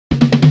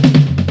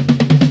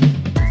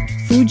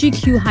Fuji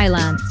Q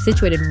Highland,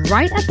 situated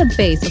right at the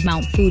base of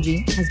Mount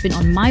Fuji, has been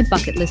on my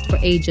bucket list for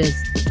ages.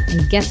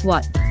 And guess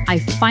what? I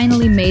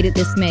finally made it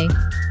this May.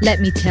 Let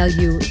me tell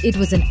you, it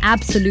was an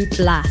absolute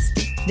blast.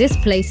 This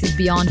place is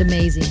beyond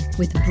amazing,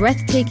 with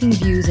breathtaking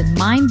views and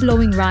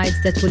mind-blowing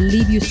rides that will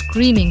leave you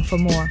screaming for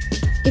more.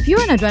 If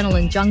you're an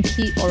adrenaline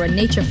junkie or a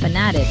nature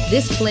fanatic,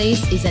 this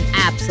place is an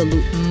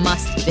absolute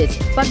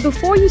must-visit. But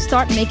before you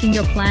start making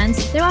your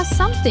plans, there are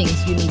some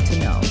things you need to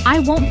know. I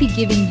won't be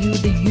giving you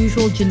the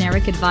usual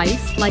generic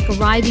advice, like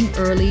arriving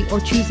early or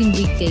choosing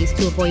weekdays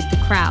to avoid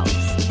the crowds.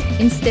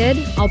 Instead,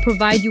 I'll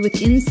provide you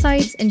with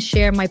insights and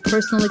share my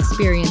personal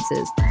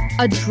experiences,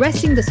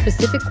 addressing the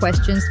specific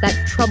questions that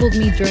troubled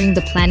me during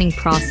the planning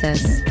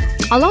process.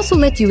 I'll also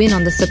let you in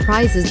on the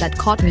surprises that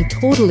caught me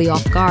totally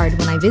off guard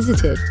when I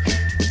visited.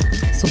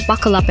 So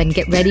buckle up and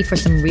get ready for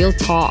some real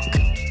talk.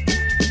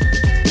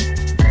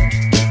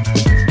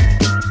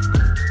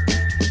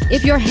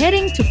 If you're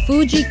heading to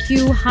Fuji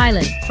Q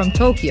Highland from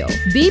Tokyo,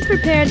 be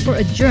prepared for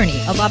a journey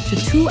of up to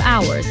 2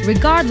 hours,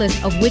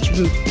 regardless of which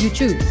route you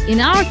choose. In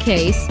our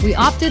case, we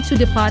opted to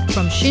depart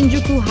from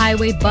Shinjuku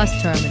Highway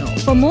Bus Terminal.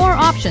 For more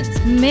options,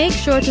 make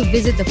sure to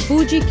visit the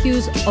Fuji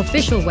Q's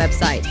official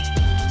website.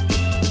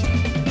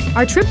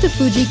 Our trip to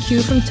Fuji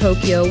Q from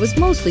Tokyo was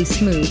mostly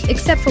smooth,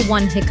 except for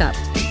one hiccup.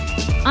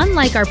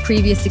 Unlike our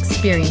previous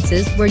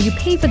experiences, where you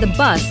pay for the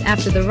bus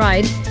after the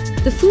ride,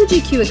 the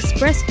Fuji Q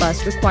Express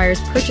bus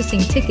requires purchasing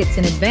tickets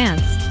in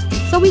advance,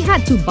 so we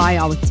had to buy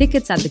our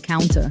tickets at the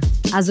counter.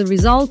 As a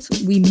result,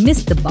 we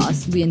missed the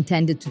bus we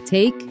intended to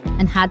take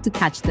and had to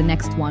catch the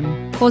next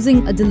one,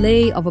 causing a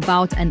delay of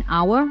about an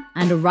hour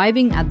and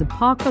arriving at the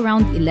park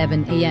around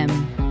 11 a.m.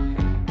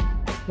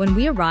 When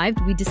we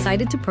arrived, we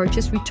decided to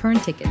purchase return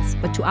tickets,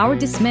 but to our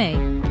dismay,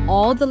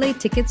 all the late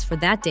tickets for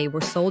that day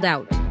were sold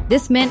out.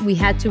 This meant we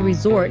had to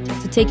resort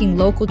to taking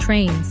local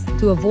trains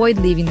to avoid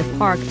leaving the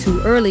park too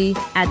early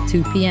at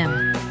 2 p.m.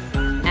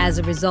 As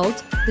a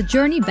result, the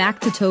journey back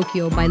to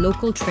Tokyo by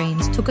local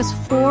trains took us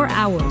 4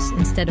 hours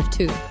instead of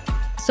 2.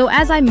 So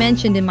as I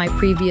mentioned in my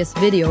previous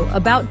video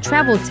about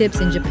travel tips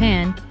in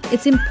Japan,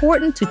 it's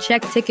important to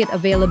check ticket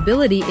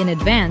availability in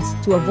advance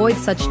to avoid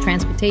such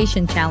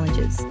transportation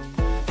challenges.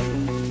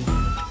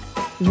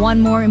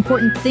 One more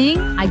important thing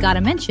I gotta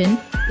mention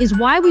is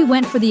why we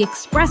went for the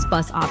express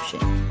bus option.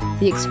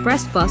 The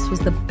express bus was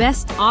the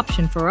best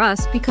option for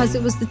us because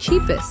it was the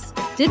cheapest,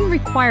 didn't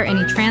require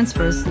any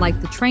transfers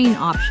like the train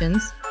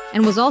options,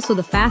 and was also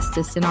the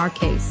fastest in our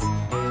case.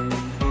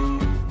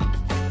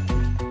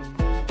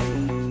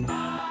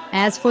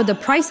 As for the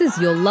prices,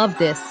 you'll love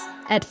this.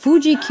 At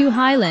Fuji Q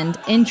Highland,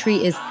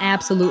 entry is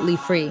absolutely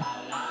free.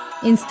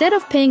 Instead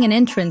of paying an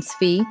entrance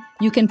fee,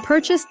 you can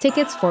purchase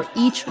tickets for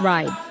each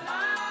ride.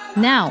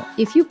 Now,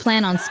 if you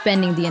plan on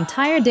spending the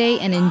entire day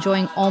and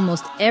enjoying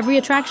almost every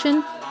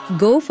attraction,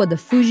 go for the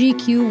Fuji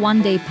Q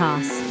one-day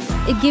pass.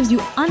 It gives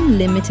you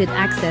unlimited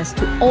access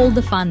to all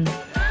the fun.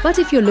 But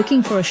if you're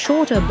looking for a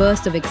shorter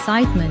burst of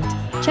excitement,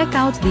 check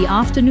out the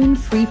afternoon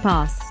free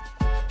pass.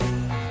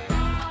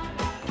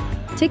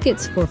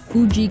 Tickets for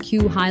Fuji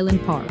Q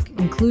Highland Park,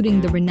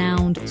 including the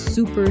renowned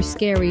super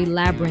scary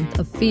Labyrinth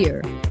of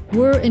Fear,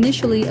 were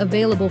initially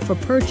available for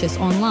purchase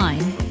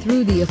online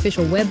through the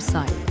official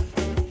website.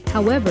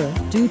 However,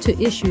 due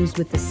to issues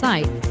with the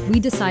site, we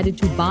decided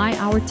to buy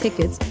our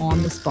tickets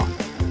on the spot.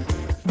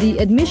 The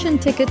admission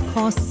ticket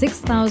cost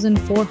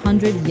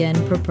 6,400 yen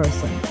per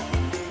person.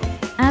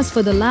 As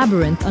for the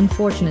Labyrinth,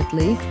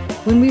 unfortunately,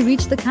 when we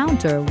reached the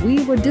counter,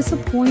 we were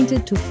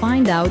disappointed to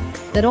find out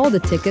that all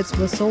the tickets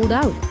were sold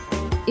out.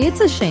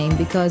 It's a shame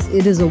because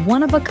it is a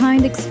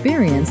one-of-a-kind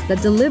experience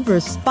that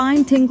delivers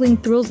spine-tingling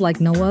thrills like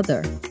no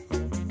other.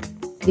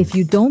 If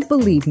you don't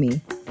believe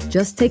me,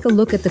 just take a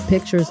look at the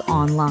pictures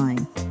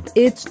online.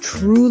 It's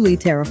truly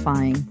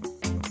terrifying.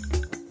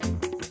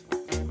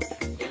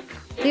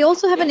 They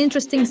also have an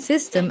interesting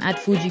system at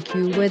Fuji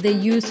Q where they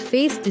use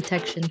face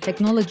detection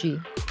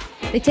technology.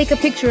 They take a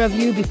picture of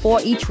you before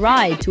each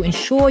ride to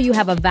ensure you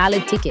have a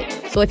valid ticket.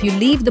 So if you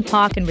leave the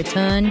park and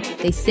return,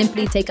 they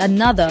simply take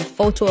another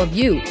photo of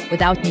you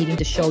without needing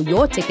to show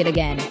your ticket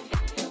again.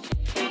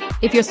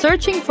 If you're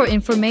searching for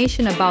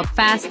information about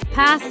fast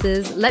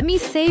passes, let me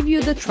save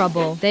you the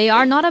trouble. They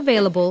are not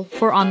available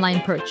for online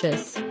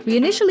purchase. We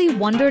initially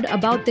wondered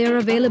about their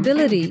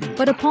availability,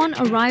 but upon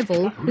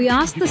arrival, we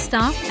asked the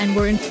staff and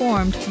were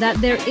informed that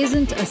there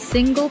isn't a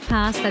single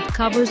pass that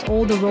covers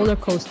all the roller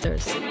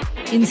coasters.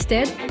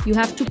 Instead, you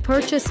have to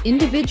purchase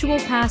individual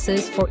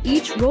passes for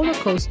each roller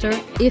coaster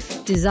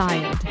if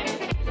desired.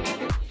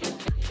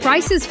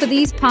 Prices for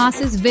these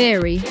passes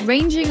vary,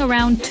 ranging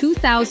around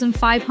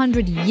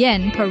 2,500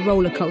 yen per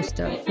roller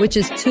coaster, which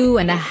is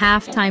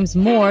 2.5 times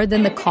more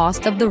than the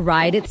cost of the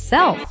ride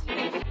itself.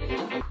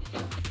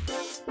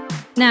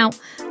 Now,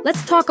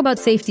 let's talk about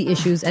safety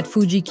issues at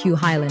Fuji Q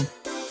Highland.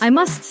 I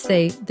must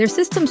say, their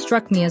system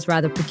struck me as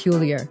rather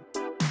peculiar.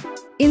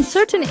 In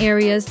certain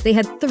areas, they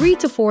had 3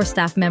 to 4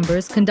 staff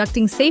members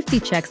conducting safety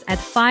checks at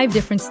 5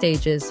 different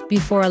stages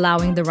before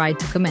allowing the ride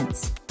to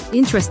commence.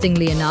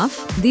 Interestingly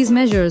enough, these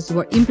measures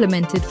were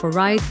implemented for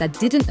rides that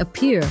didn't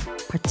appear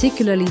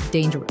particularly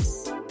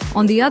dangerous.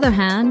 On the other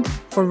hand,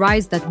 for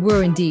rides that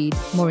were indeed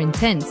more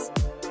intense,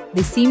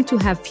 they seemed to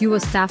have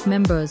fewer staff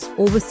members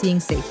overseeing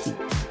safety.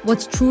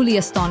 What's truly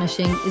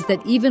astonishing is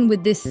that even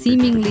with this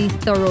seemingly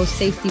thorough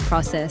safety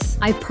process,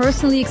 I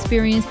personally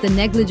experienced the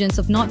negligence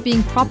of not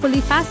being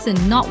properly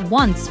fastened not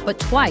once but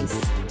twice.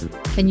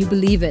 Can you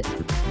believe it?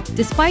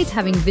 Despite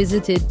having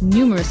visited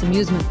numerous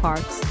amusement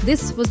parks,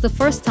 this was the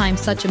first time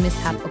such a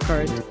mishap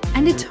occurred.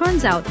 And it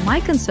turns out my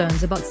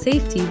concerns about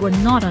safety were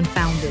not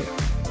unfounded.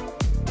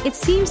 It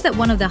seems that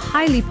one of the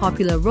highly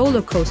popular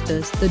roller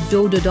coasters, the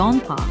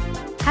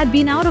Dododongpa, had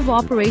been out of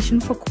operation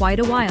for quite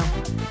a while.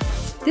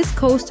 This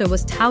coaster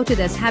was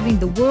touted as having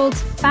the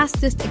world's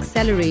fastest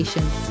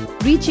acceleration,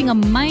 reaching a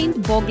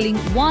mind-boggling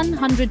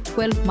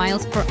 112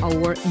 miles per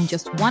hour in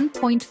just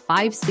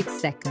 1.56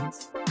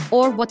 seconds,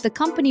 or what the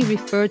company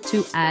referred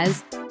to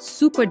as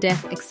super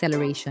death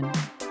acceleration.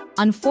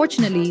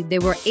 Unfortunately,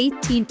 there were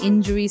 18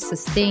 injuries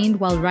sustained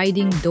while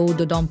riding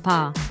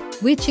Dododongpa,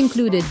 which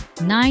included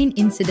 9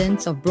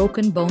 incidents of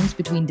broken bones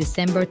between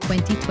December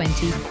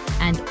 2020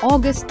 and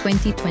August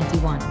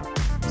 2021.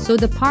 So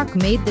the park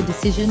made the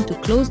decision to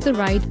close the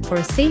ride for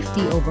a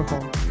safety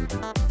overhaul.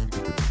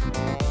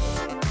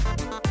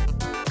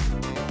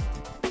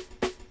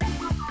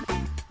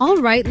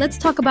 Alright, let's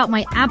talk about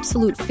my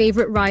absolute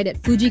favorite ride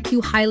at Fuji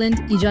Q Highland,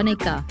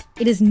 Ijaneka.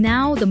 It is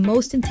now the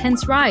most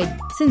intense ride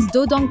since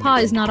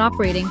Dodongpa is not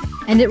operating,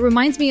 and it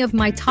reminds me of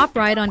my top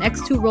ride on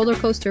X2 roller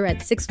coaster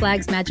at Six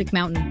Flags Magic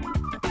Mountain.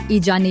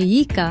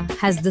 Ijaneka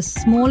has the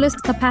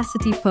smallest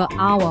capacity per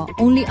hour,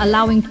 only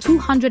allowing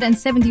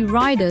 270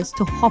 riders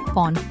to hop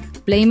on.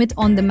 Blame it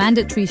on the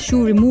mandatory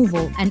shoe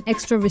removal and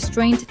extra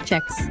restraint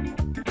checks.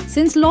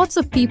 Since lots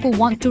of people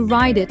want to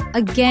ride it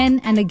again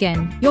and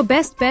again, your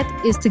best bet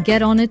is to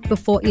get on it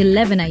before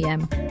 11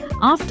 a.m.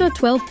 After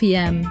 12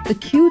 p.m., the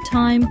queue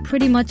time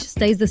pretty much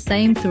stays the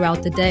same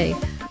throughout the day.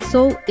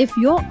 So if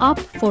you're up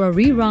for a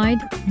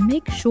re-ride,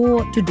 make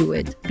sure to do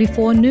it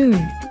before noon.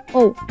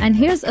 Oh, and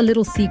here's a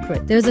little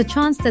secret. There's a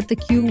chance that the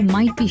queue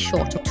might be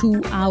short,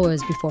 2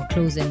 hours before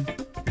closing.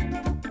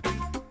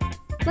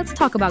 Let's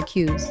talk about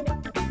queues.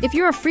 If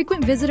you're a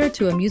frequent visitor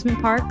to amusement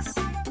parks,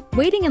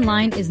 waiting in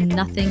line is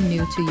nothing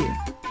new to you.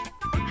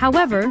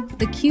 However,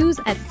 the queues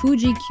at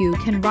Fuji Q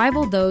can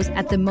rival those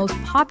at the most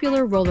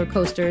popular roller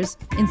coasters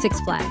in Six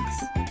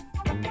Flags.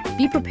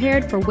 Be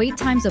prepared for wait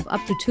times of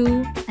up to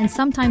 2 and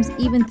sometimes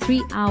even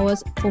 3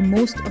 hours for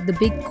most of the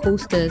big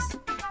coasters.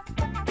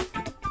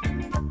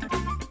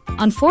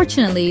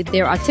 Unfortunately,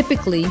 there are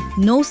typically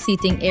no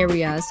seating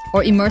areas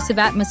or immersive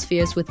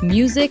atmospheres with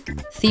music,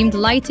 themed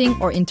lighting,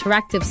 or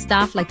interactive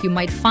staff like you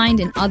might find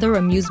in other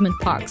amusement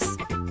parks.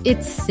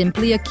 It's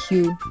simply a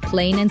queue,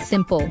 plain and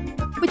simple,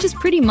 which is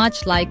pretty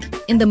much like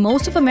in the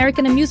most of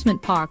American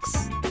amusement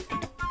parks.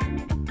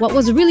 What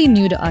was really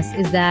new to us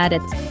is that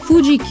at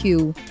Fuji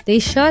Q, they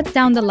shut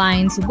down the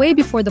lines way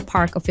before the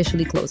park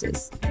officially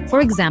closes.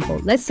 For example,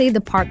 let's say the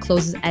park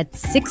closes at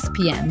 6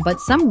 p.m., but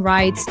some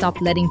rides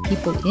stop letting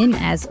people in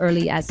as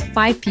early as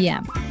 5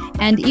 p.m.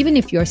 And even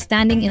if you're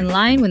standing in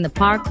line when the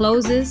park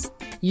closes,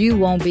 you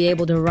won't be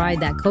able to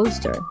ride that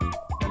coaster.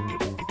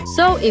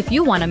 So if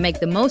you want to make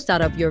the most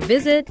out of your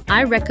visit,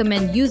 I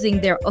recommend using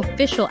their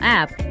official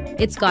app.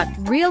 It's got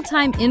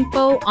real-time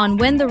info on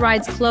when the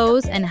rides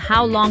close and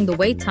how long the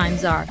wait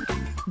times are.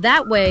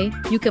 That way,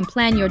 you can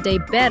plan your day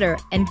better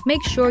and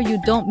make sure you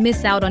don't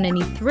miss out on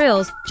any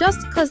thrills just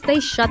because they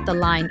shut the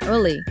line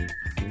early.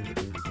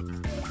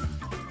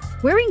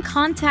 Wearing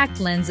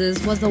contact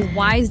lenses was a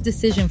wise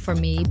decision for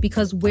me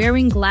because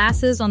wearing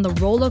glasses on the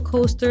roller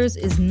coasters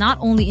is not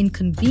only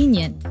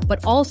inconvenient,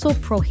 but also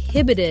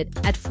prohibited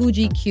at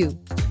Fuji Q.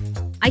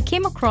 I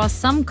came across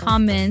some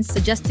comments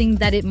suggesting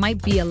that it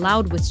might be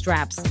allowed with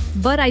straps,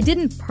 but I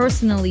didn't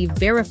personally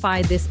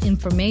verify this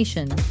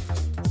information.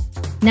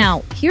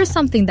 Now, here's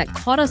something that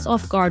caught us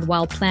off guard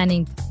while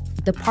planning.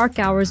 The park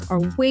hours are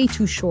way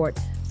too short.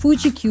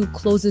 Fuji Q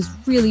closes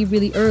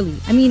really early.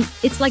 I mean,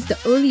 it's like the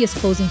earliest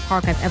closing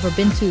park I've ever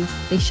been to.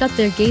 They shut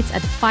their gates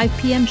at 5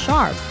 p.m.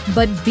 sharp.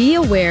 But be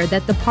aware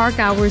that the park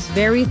hours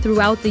vary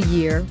throughout the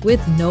year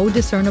with no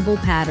discernible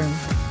pattern.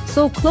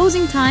 So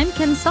closing time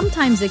can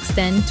sometimes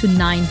extend to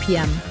 9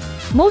 p.m.,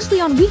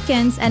 mostly on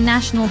weekends and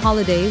national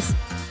holidays.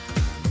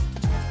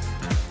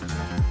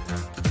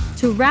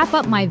 To wrap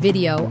up my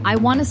video, I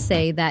want to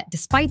say that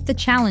despite the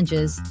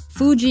challenges,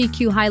 Fuji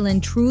Q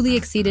Highland truly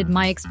exceeded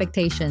my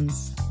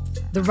expectations.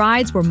 The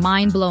rides were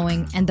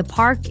mind-blowing, and the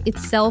park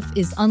itself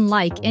is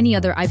unlike any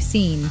other I've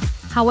seen.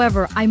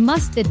 However, I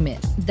must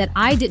admit that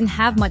I didn't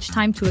have much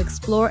time to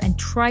explore and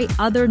try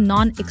other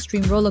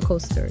non-extreme roller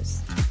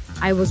coasters.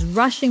 I was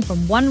rushing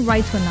from one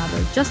ride to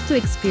another just to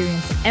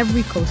experience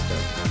every coaster.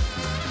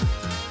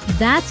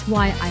 That's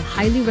why I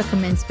highly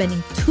recommend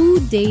spending 2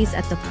 days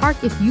at the park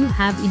if you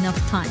have enough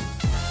time.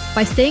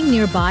 By staying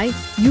nearby,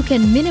 you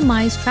can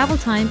minimize travel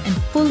time and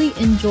fully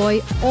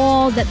enjoy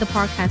all that the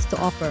park has to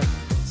offer.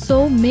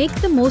 So make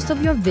the most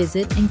of your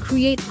visit and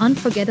create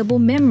unforgettable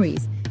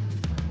memories.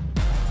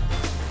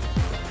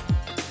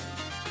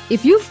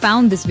 If you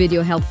found this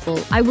video helpful,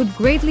 I would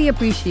greatly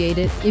appreciate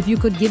it if you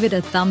could give it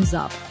a thumbs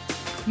up.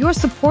 Your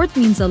support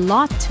means a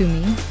lot to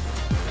me.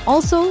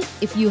 Also,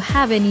 if you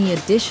have any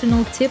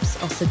additional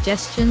tips or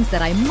suggestions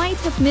that I might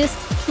have missed,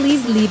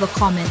 please leave a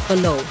comment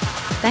below.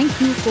 Thank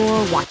you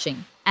for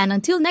watching. And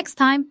until next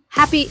time,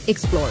 happy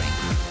exploring!